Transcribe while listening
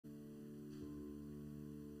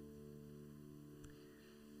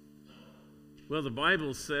Well, the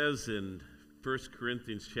Bible says in 1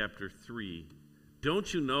 Corinthians chapter 3,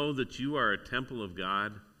 don't you know that you are a temple of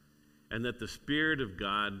God and that the Spirit of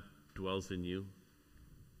God dwells in you?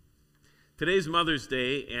 Today's Mother's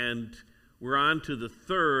Day, and we're on to the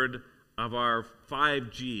third of our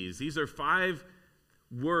 5 G's. These are 5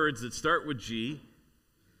 words that start with G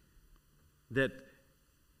that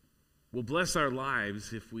will bless our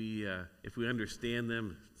lives if we understand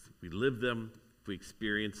them, if we live them, if we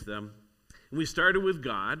experience them. And we started with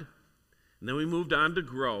God, and then we moved on to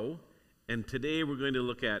grow, and today we're going to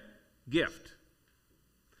look at gift.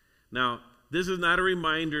 Now, this is not a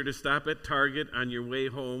reminder to stop at Target on your way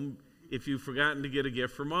home if you've forgotten to get a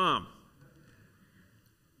gift for Mom.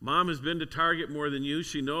 Mom has been to Target more than you.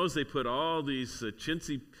 She knows they put all these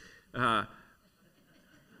chintzy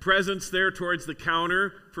presents there towards the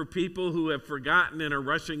counter for people who have forgotten and are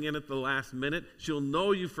rushing in at the last minute. She'll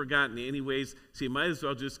know you've forgotten anyways, so you might as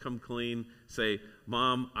well just come clean, say,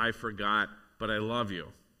 Mom, I forgot, but I love you.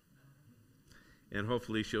 And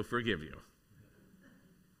hopefully she'll forgive you.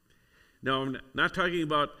 Now, I'm not talking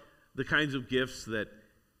about the kinds of gifts that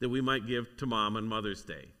we might give to Mom on Mother's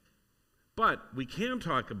Day. But we can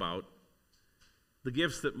talk about the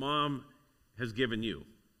gifts that Mom has given you.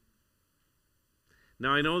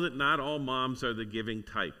 Now, I know that not all moms are the giving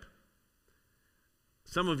type.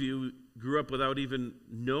 Some of you grew up without even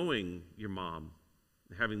knowing your mom,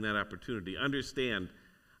 having that opportunity. I understand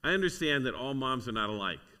that all moms are not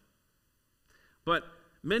alike. But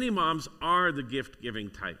many moms are the gift-giving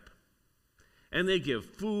type. And they give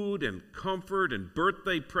food and comfort and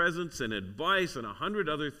birthday presents and advice and 100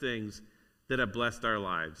 other things that have blessed our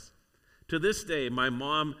lives. To this day, my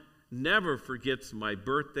mom never forgets my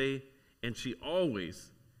birthday, and she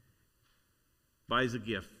always buys a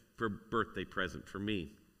gift for birthday present for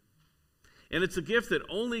me. And it's a gift that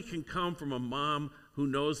only can come from a mom who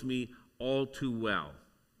knows me all too well.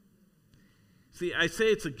 See, I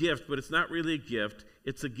say it's a gift, but it's not really a gift.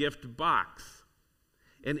 It's a gift box.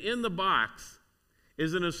 And in the box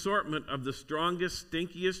is an assortment of the strongest,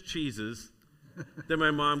 stinkiest cheeses that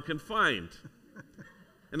my mom can find.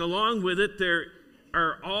 And along with it, there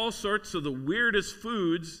are all sorts of the weirdest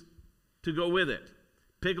foods to go with it.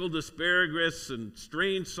 Pickled asparagus and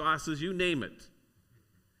strange sauces, you name it.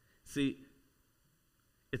 See,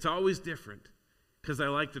 it's always different because I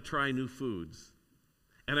like to try new foods.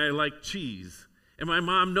 And I like cheese. And my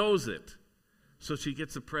mom knows it. So she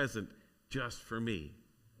gets a present just for me.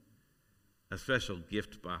 A special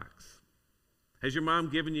gift box. Has your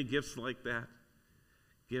mom given you gifts like that?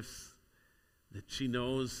 Gifts that she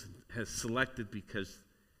knows, has selected because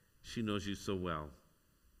she knows you so well.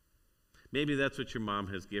 Maybe that's what your mom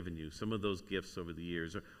has given you, some of those gifts over the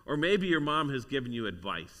years. Or maybe your mom has given you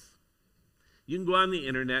advice. You can go on the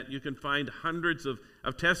internet, you can find hundreds of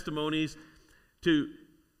testimonies to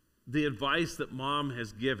the advice that mom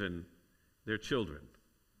has given their children.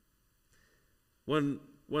 One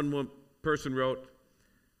person wrote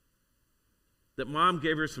that mom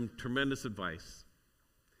gave her some tremendous advice.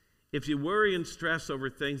 If you worry and stress over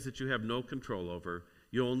things that you have no control over,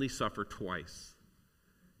 you only suffer twice.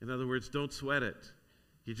 In other words, don't sweat it.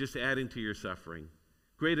 You're just adding to your suffering.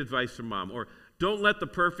 Great advice from mom. Or don't let the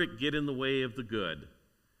perfect get in the way of the good.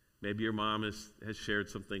 Maybe your mom has shared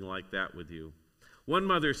something like that with you. One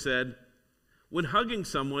mother said, when hugging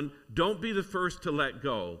someone, don't be the first to let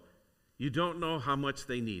go. You don't know how much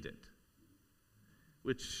they need it.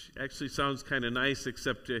 Which actually sounds kind of nice,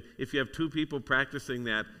 except if you have 2 people practicing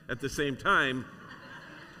that at the same time,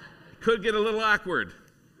 it could get a little awkward.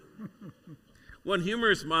 One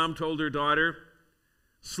humorous mom told her daughter,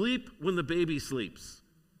 sleep when the baby sleeps,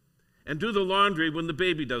 and do the laundry when the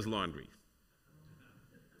baby does laundry.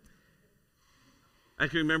 I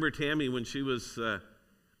can remember Tammy when she was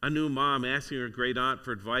a new mom asking her great aunt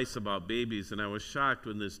for advice about babies, and I was shocked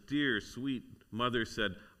when this dear, sweet mother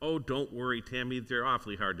said, oh, don't worry, Tammy, they're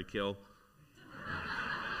awfully hard to kill.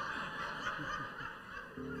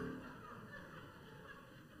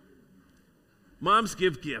 Moms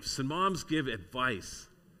give gifts, and moms give advice,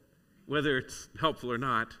 whether it's helpful or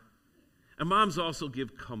not. And moms also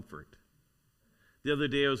give comfort. The other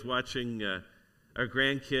day I was watching our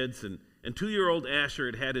grandkids, and 2-year-old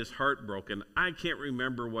Asher had his heart broken. I can't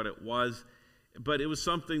remember what it was, but it was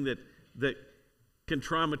something that can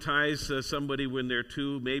traumatize somebody when they're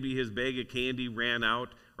 2. Maybe his bag of candy ran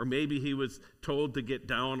out, or maybe he was told to get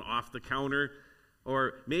down off the counter,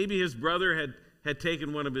 or maybe his brother had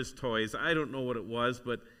taken one of his toys. I don't know what it was,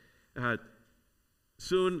 but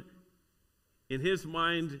soon in his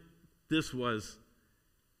mind, this was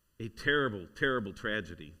a terrible, terrible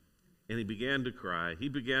tragedy. And he began to cry. He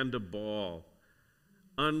began to bawl.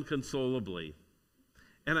 unconsolably.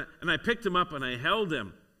 And I picked him up and I held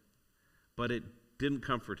him, but it didn't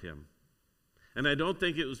comfort him. And I don't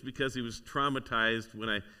think it was because he was traumatized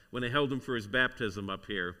when I held him for his baptism up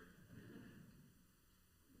here.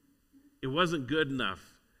 It wasn't good enough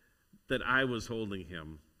that I was holding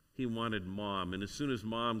him. He wanted Mom, and as soon as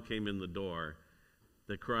Mom came in the door,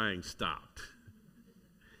 the crying stopped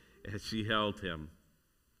as she held him.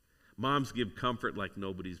 Moms give comfort like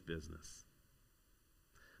nobody's business.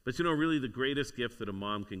 But really the greatest gift that a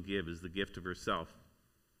mom can give is the gift of herself.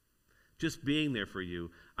 Just being there for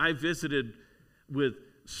you. I visited with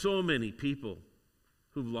so many people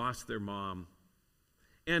who've lost their mom,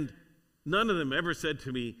 and none of them ever said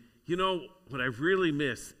to me, what I really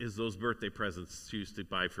miss is those birthday presents she used to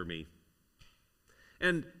buy for me.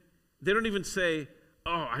 And they don't even say,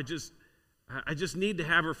 oh, I just need to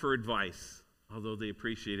have her for advice, although they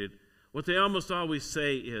appreciate it. What they almost always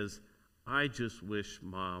say is, I just wish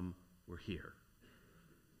Mom were here.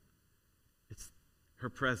 It's her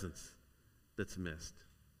presence that's missed.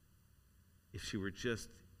 If she were just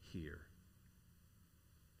here.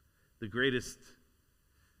 The greatest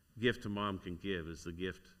gift a mom can give is the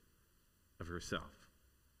gift of herself.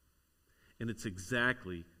 And it's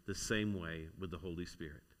exactly the same way with the Holy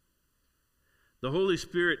Spirit. The Holy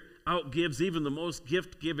Spirit outgives even the most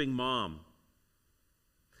gift-giving mom.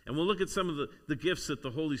 And we'll look at some of the gifts that the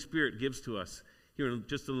Holy Spirit gives to us here in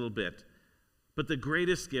just a little bit. But the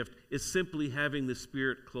greatest gift is simply having the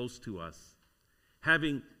Spirit close to us.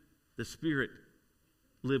 Having the Spirit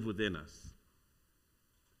live within us.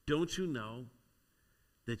 Don't you know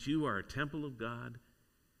that you are a temple of God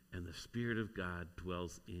and the Spirit of God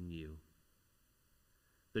dwells in you?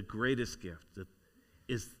 The greatest gift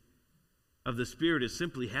of the Spirit is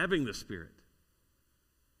simply having the Spirit.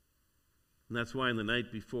 And that's why in the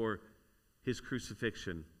night before his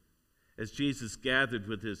crucifixion, as Jesus gathered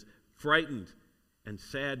with his frightened and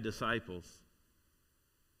sad disciples,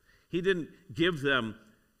 he didn't give them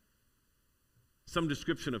some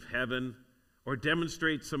description of heaven or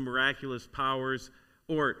demonstrate some miraculous powers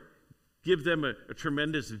or give them a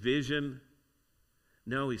tremendous vision.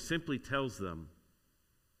 No, he simply tells them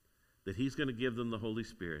that he's going to give them the Holy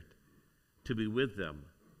Spirit to be with them,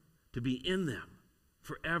 to be in them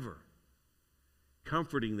forever,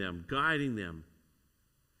 comforting them, guiding them,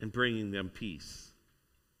 and bringing them peace.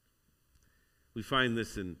 We find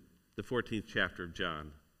this in the 14th chapter of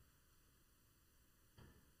John.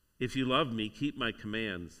 If you love me, keep my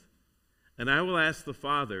commands, and I will ask the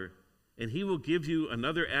Father, and he will give you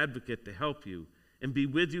another advocate to help you and be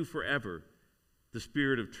with you forever, the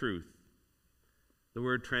Spirit of truth. The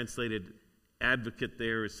word translated advocate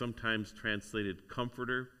there is sometimes translated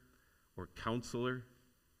comforter or counselor.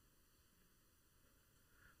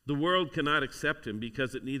 The world cannot accept him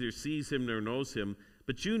because it neither sees him nor knows him,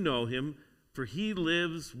 but you know him, for he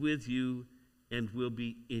lives with you and will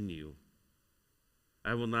be in you.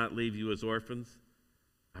 I will not leave you as orphans.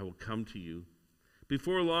 I will come to you.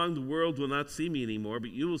 Before long, the world will not see me anymore,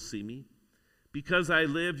 but you will see me. Because I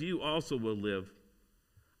live, you also will live.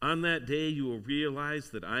 On that day, you will realize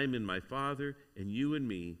that I am in my Father, and you in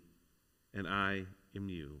me, and I am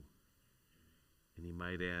you. And he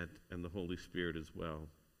might add, and the Holy Spirit as well.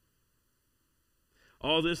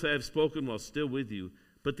 All this I have spoken while still with you,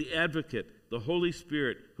 but the advocate, the Holy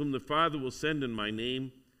Spirit, whom the Father will send in my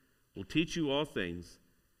name, will teach you all things,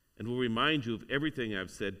 and will remind you of everything I have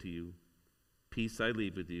said to you. Peace I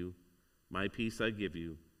leave with you, my peace I give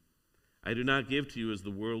you. I do not give to you as the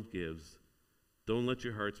world gives. Don't let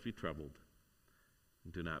your hearts be troubled,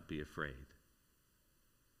 and do not be afraid.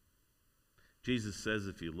 Jesus says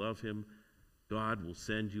if you love him, God will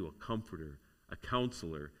send you a comforter, a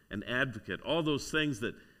counselor, an advocate, all those things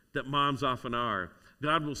that moms often are.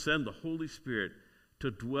 God will send the Holy Spirit to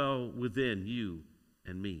dwell within you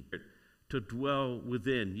and me. To dwell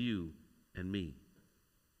within you and me.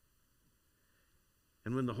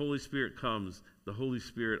 And when the Holy Spirit comes, the Holy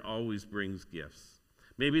Spirit always brings gifts.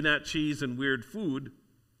 Maybe not cheese and weird food,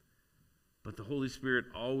 but the Holy Spirit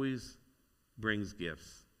always brings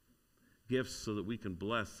gifts. Gifts so that we can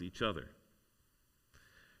bless each other.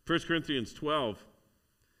 1 Corinthians 12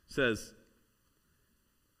 says,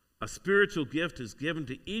 a spiritual gift is given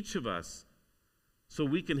to each of us so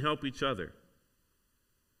we can help each other.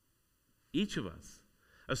 Each of us.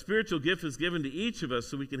 A spiritual gift is given to each of us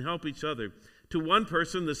so we can help each other. To one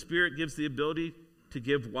person, the Spirit gives the ability to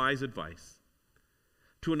give wise advice.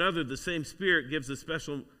 To another, the same Spirit gives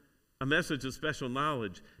a message of special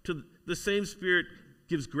knowledge. To the same Spirit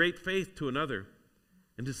gives great faith to another.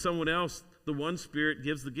 And to someone else, the one Spirit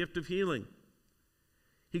gives the gift of healing.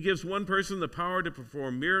 He gives one person the power to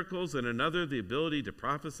perform miracles and another the ability to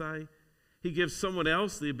prophesy. He gives someone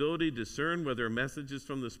else the ability to discern whether a message is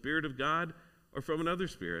from the Spirit of God or from another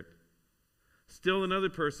spirit. Still another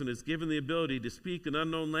person is given the ability to speak in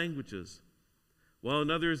unknown languages, while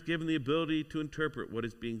another is given the ability to interpret what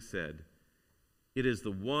is being said. It is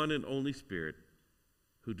the one and only Spirit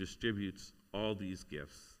who distributes all these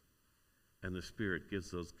gifts, and the Spirit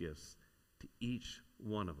gives those gifts to each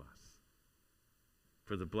one of us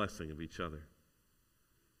for the blessing of each other.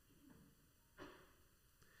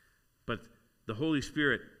 But the Holy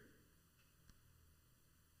Spirit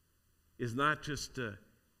is not just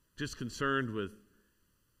concerned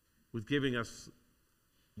with giving us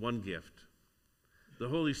one gift. The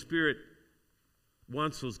Holy Spirit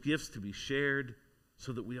wants those gifts to be shared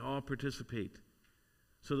so that we all participate,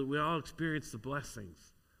 so that we all experience the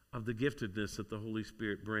blessings of the giftedness that the Holy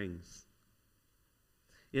Spirit brings.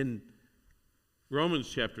 In Romans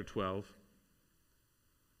chapter 12,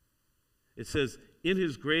 it says, "In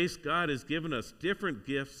his grace, God has given us different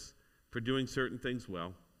gifts for doing certain things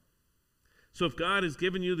well. So if God has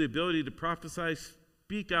given you the ability to prophesy,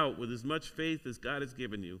 speak out with as much faith as God has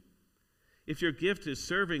given you. If your gift is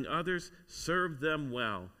serving others, serve them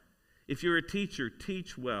well. If you're a teacher,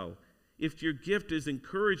 teach well. If your gift is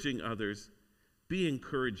encouraging others, be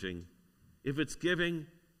encouraging. If it's giving,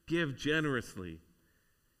 give generously.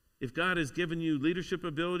 If God has given you leadership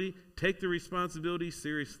ability, take the responsibility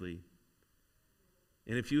seriously.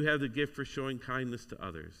 And if you have the gift for showing kindness to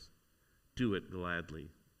others, do it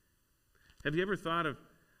gladly." Have you ever thought of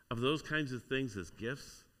those kinds of things as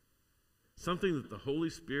gifts? Something that the Holy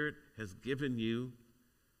Spirit has given you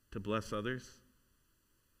to bless others?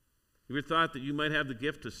 You ever thought that you might have the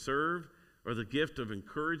gift to serve, or the gift of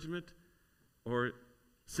encouragement, or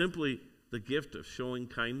simply the gift of showing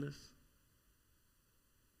kindness?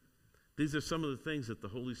 These are some of the things that the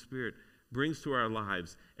Holy Spirit brings to our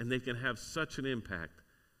lives, and they can have such an impact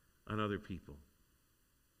on other people.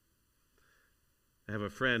 I have a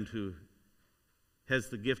friend who has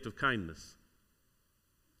the gift of kindness.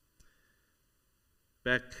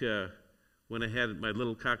 Back when I had my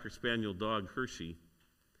little Cocker Spaniel dog, Hershey,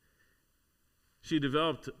 she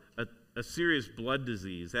developed a serious blood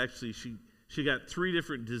disease. Actually, she got 3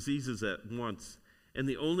 different diseases at once, and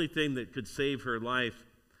the only thing that could save her life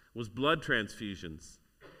was blood transfusions.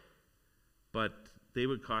 But they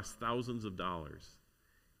would cost thousands of dollars,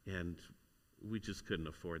 and we just couldn't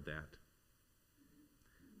afford that.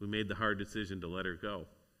 We made the hard decision to let her go.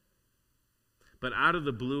 But out of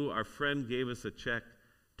the blue, our friend gave us a check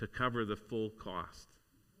to cover the full cost.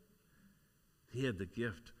 He had the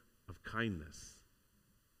gift of kindness.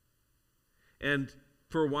 And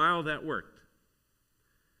for a while that worked.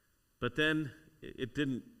 But then it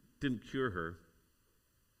didn't cure her.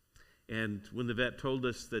 And when the vet told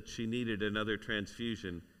us that she needed another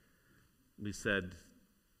transfusion, we said,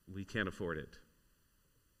 we can't afford it.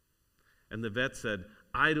 And the vet said,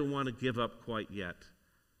 I don't want to give up quite yet.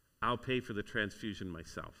 I'll pay for the transfusion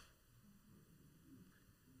myself.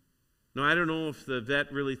 Now, I don't know if the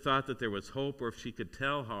vet really thought that there was hope or if she could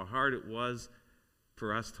tell how hard it was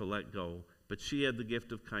for us to let go, but she had the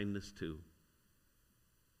gift of kindness too.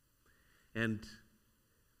 And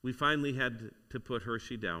we finally had to put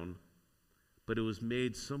Hershey down, but it was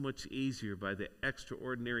made so much easier by the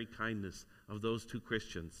extraordinary kindness of those 2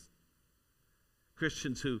 Christians.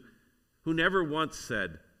 Christians who never once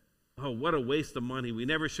said, oh, what a waste of money, we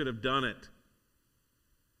never should have done it.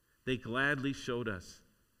 They gladly showed us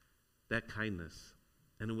that kindness,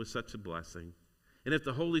 and it was such a blessing. And if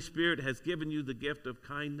the Holy Spirit has given you the gift of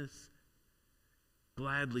kindness,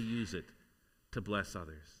 gladly use it to bless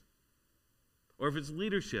others. Or if it's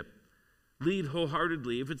leadership, lead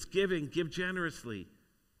wholeheartedly. If it's giving, give generously.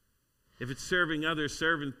 If it's serving others,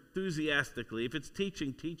 serve enthusiastically. If it's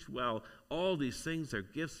teaching, teach well. All these things are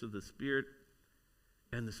gifts of the Spirit,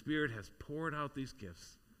 and the Spirit has poured out these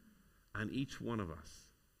gifts on each one of us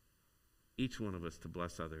to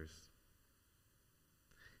bless others.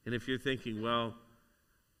 And if you're thinking, well,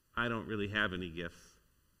 I don't really have any gifts,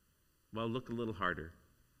 well, look a little harder,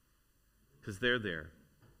 because they're there,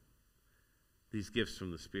 these gifts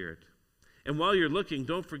from the Spirit. And while you're looking,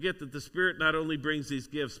 don't forget that the Spirit not only brings these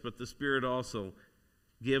gifts, but the Spirit also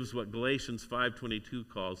gives what Galatians 5:22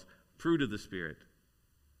 calls fruit of the Spirit.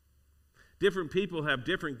 Different people have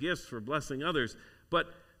different gifts for blessing others, but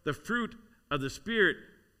the fruit of the Spirit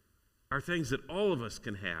are things that all of us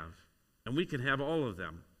can have, and we can have all of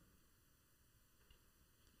them.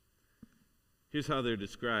 Here's how they're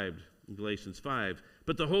described in Galatians 5.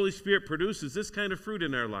 But the Holy Spirit produces this kind of fruit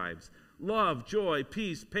in our lives: love, joy,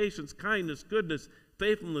 peace, patience, kindness, goodness,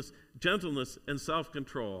 faithfulness, gentleness, and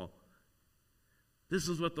self-control. This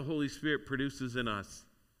is what the Holy Spirit produces in us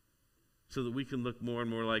so that we can look more and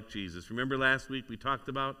more like Jesus. Remember last week we talked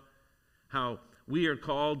about how we are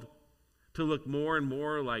called to look more and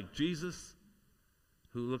more like Jesus,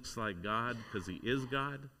 who looks like God because he is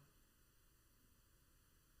God.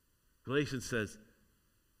 Galatians says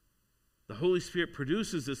the Holy Spirit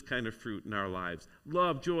produces this kind of fruit in our lives: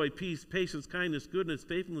 love, joy, peace, patience, kindness, goodness,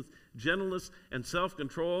 faithfulness, gentleness, and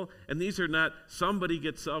self-control. And these are not somebody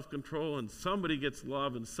gets self-control and somebody gets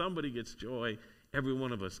love and somebody gets joy. Every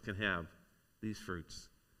one of us can have these fruits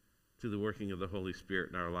through the working of the Holy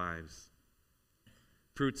Spirit in our lives.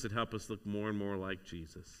 Fruits that help us look more and more like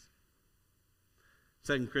Jesus.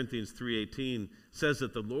 2 Corinthians 3:18 says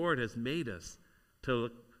that the Lord has made us to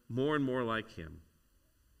look more and more like him.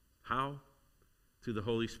 How? Through the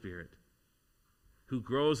Holy Spirit, who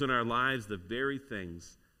grows in our lives the very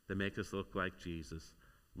things that make us look like Jesus: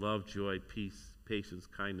 love, joy, peace, patience,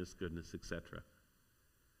 kindness, goodness, etc.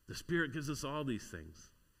 The Spirit gives us all these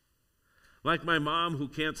things. Like my mom, who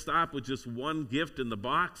can't stop with just one gift in the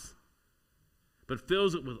box, but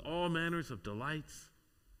fills it with all manners of delights,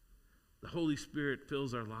 the Holy Spirit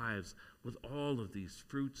fills our lives with all of these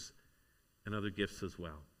fruits and other gifts as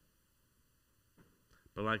well.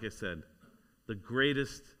 But like I said, the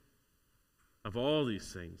greatest of all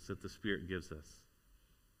these things that the Spirit gives us,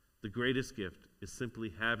 the greatest gift is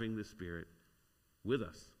simply having the Spirit with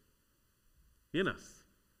us, in us.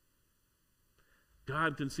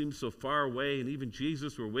 God can seem so far away, and even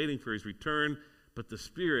Jesus, we're waiting for his return, but the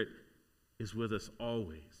Spirit is with us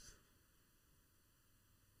always.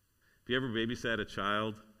 Have you ever babysat a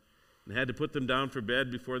child and had to put them down for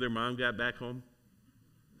bed before their mom got back home?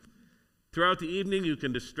 Throughout the evening, you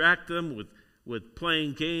can distract them with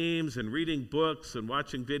playing games and reading books and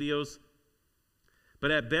watching videos.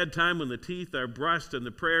 But at bedtime, when the teeth are brushed and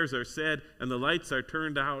the prayers are said and the lights are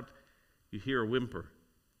turned out, you hear a whimper.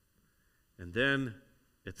 And then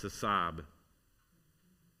it's a sob.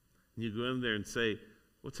 And you go in there and say,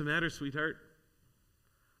 "What's the matter, sweetheart?"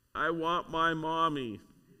 "I want my mommy."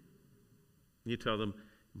 And you tell them,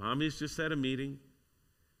 "Mommy's just at a meeting.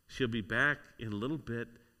 She'll be back in a little bit.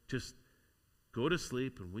 Just go to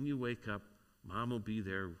sleep, and when you wake up, Mom will be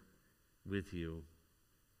there with you.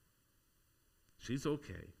 She's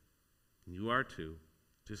okay, and you are too.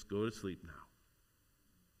 Just go to sleep now."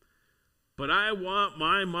 "But I want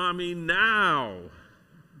my mommy now."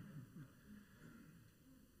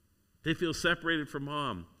 They feel separated from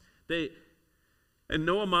Mom. And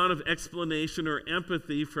no amount of explanation or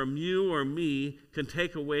empathy from you or me can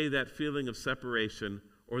take away that feeling of separation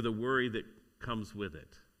or the worry that comes with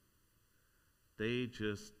it. They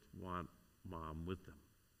just want Mom with them.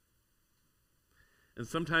 And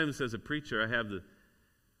sometimes as a preacher,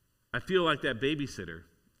 I feel like that babysitter,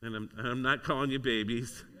 and I'm not calling you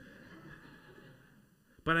babies,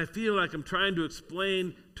 but I feel like I'm trying to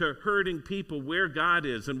explain to hurting people where God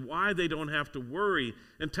is and why they don't have to worry,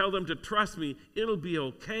 and tell them to trust me. It'll be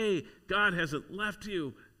okay. God hasn't left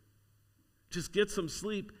you. Just get some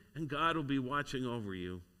sleep, and God will be watching over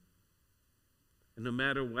you. And no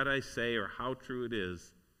matter what I say or how true it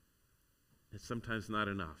is, it's sometimes not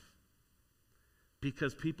enough.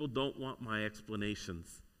 Because people don't want my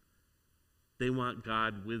explanations. They want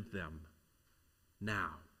God with them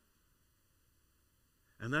now.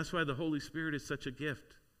 And that's why the Holy Spirit is such a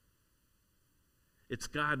gift. It's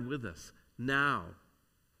God with us now.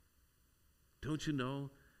 Don't you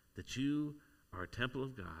know that you are a temple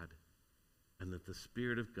of God and that the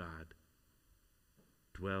Spirit of God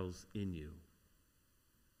dwells in you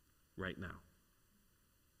right now?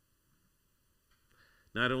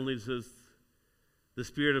 Not only does the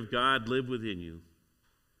Spirit of God live within you,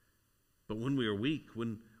 but when we are weak,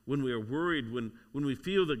 when we are worried, when we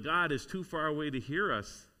feel that God is too far away to hear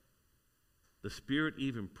us, the Spirit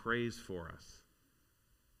even prays for us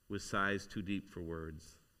with sighs too deep for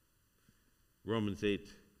words. Romans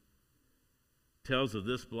 8 tells of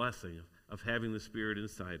this blessing of having the Spirit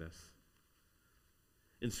inside us.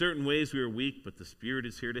 In certain ways we are weak, but the Spirit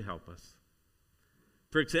is here to help us.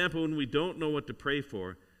 For example, when we don't know what to pray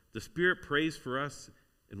for, the Spirit prays for us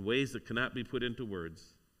in ways that cannot be put into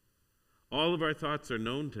words. All of our thoughts are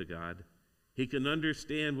known to God. He can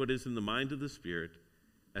understand what is in the mind of the Spirit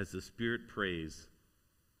as the Spirit prays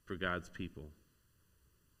for God's people.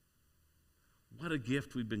 What a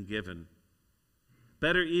gift we've been given.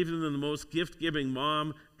 Better even than the most gift-giving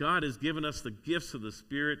mom, God has given us the gifts of the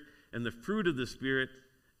Spirit and the fruit of the Spirit,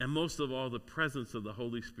 and most of all, the presence of the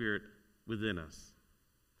Holy Spirit within us.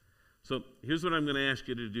 So here's what I'm going to ask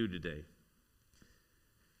you to do today.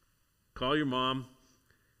 Call your mom.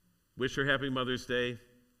 wish her happy Mother's Day.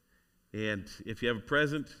 And if you have a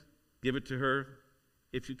present, give it to her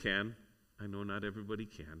if you can. I know not everybody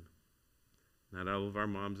can. Not all of our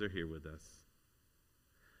moms are here with us.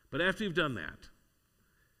 But after you've done that,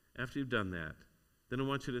 then I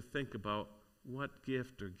want you to think about what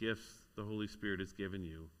gift or gifts the Holy Spirit has given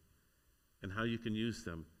you and how you can use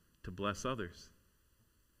them to bless others,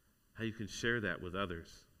 how you can share that with others.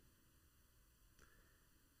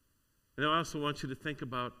 And I also want you to think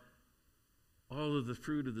about all of the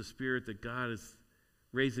fruit of the Spirit that God is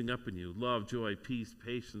raising up in you: love, joy, peace,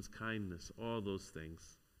 patience, kindness, all those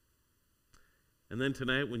things. And then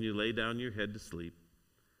tonight, when you lay down your head to sleep,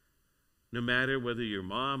 no matter whether your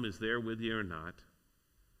mom is there with you or not,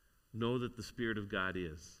 know that the Spirit of God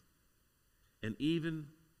is. And even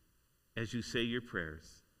as you say your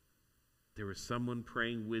prayers, there is someone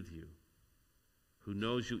praying with you who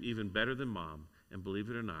knows you even better than mom, and believe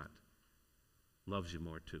it or not, loves you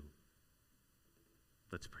more too.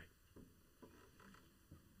 Let's pray.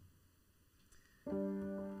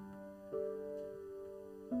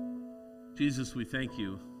 Jesus, we thank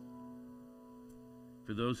you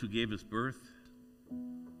for those who gave us birth.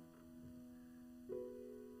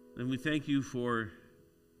 And we thank you for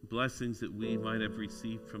blessings that we might have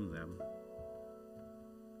received from them.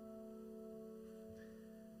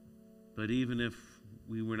 But even if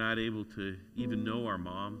we were not able to even know our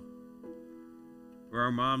mom, or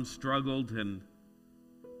our mom struggled and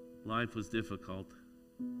life was difficult,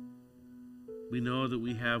 we know that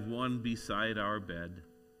we have one beside our bed,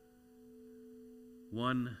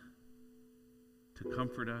 one to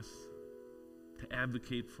comfort us, to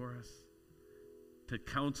advocate for us, to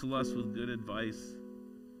counsel us with good advice,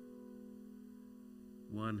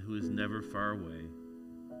 one who is never far away,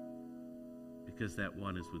 because that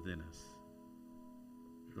one is within us,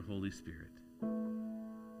 the Holy Spirit.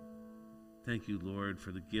 Thank you, Lord,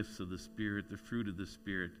 for the gifts of the Spirit, the fruit of the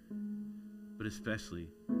Spirit, but especially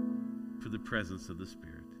for the presence of the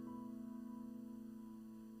Spirit.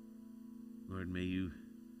 Lord, may you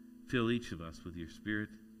fill each of us with your Spirit,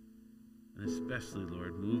 and especially,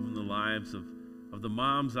 Lord, move in the lives of the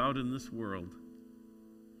moms out in this world.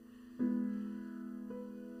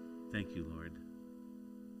 Thank you, Lord.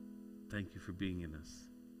 Thank you for being in us.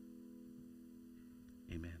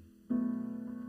 Amen.